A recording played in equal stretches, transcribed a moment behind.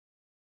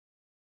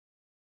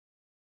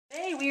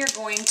Today we are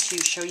going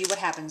to show you what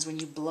happens when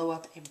you blow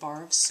up a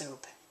bar of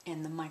soap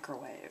in the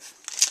microwave.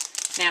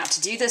 Now, to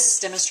do this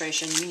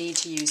demonstration, you need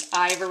to use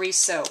ivory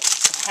soap.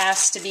 It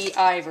has to be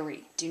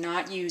ivory. Do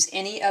not use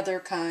any other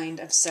kind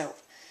of soap.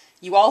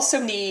 You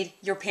also need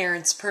your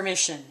parents'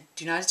 permission.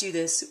 Do not do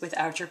this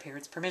without your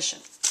parents' permission.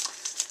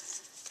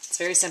 It's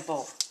very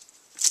simple.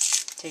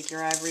 Take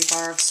your ivory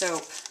bar of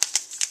soap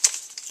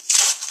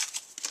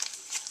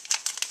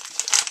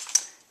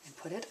and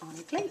put it on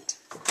a plate.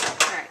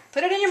 Alright,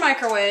 put it in your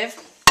microwave.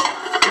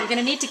 You're going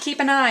to need to keep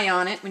an eye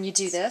on it when you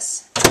do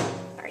this.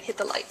 Alright, hit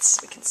the lights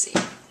so we can see.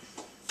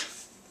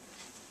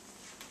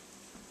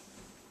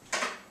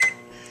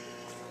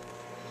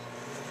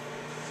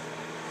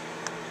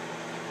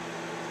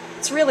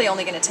 It's really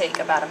only going to take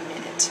about a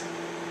minute.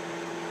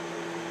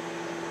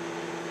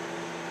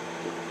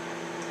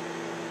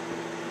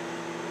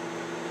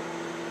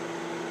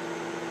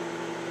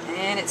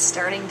 And it's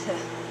starting to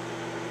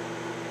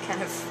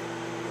kind of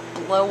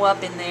blow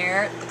up in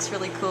there. It looks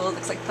really cool. It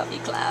looks like puffy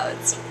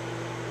clouds.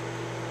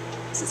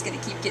 This is going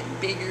to keep getting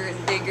bigger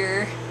and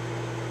bigger.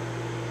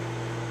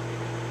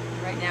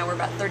 Right now we're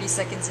about 30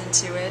 seconds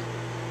into it.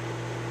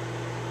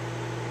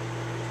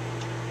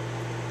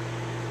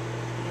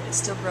 And it's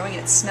still growing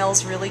and it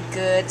smells really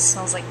good. It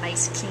smells like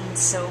nice clean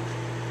soap.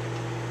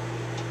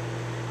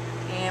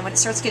 And when it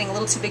starts getting a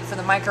little too big for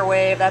the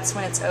microwave, that's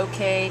when it's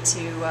okay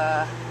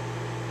to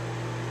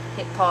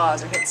hit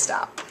pause or hit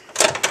stop.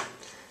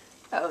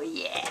 Oh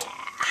yeah!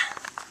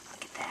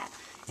 Look at that.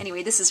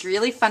 Anyway, this is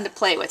really fun to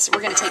play with, so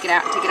we're going to take it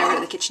out and take it over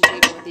to the kitchen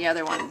table with the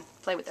other one and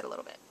play with it a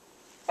little bit.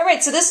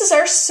 Alright, so this is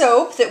our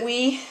soap that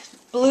we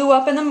blew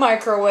up in the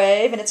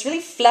microwave, and it's really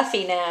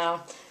fluffy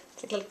now.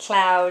 It's like little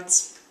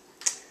clouds.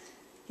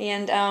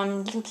 And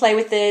you can play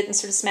with it and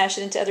sort of smash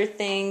it into other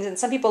things, and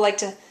some people like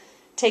to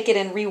take it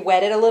and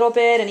re-wet it a little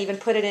bit and even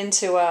put it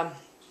into a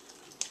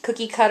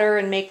cookie cutter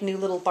and make new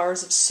little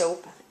bars of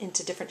soap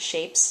into different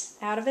shapes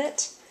out of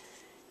it.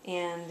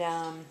 And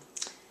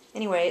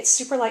anyway, it's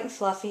super light and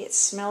fluffy, it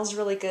smells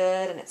really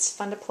good, and it's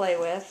fun to play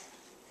with.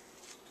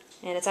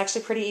 And it's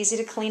actually pretty easy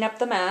to clean up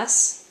the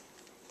mess.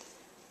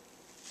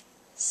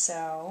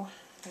 So,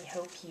 I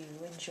hope you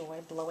enjoy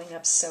blowing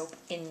up soap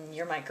in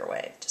your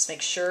microwave. Just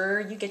make sure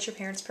you get your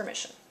parents'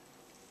 permission.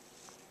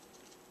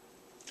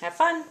 Have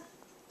fun!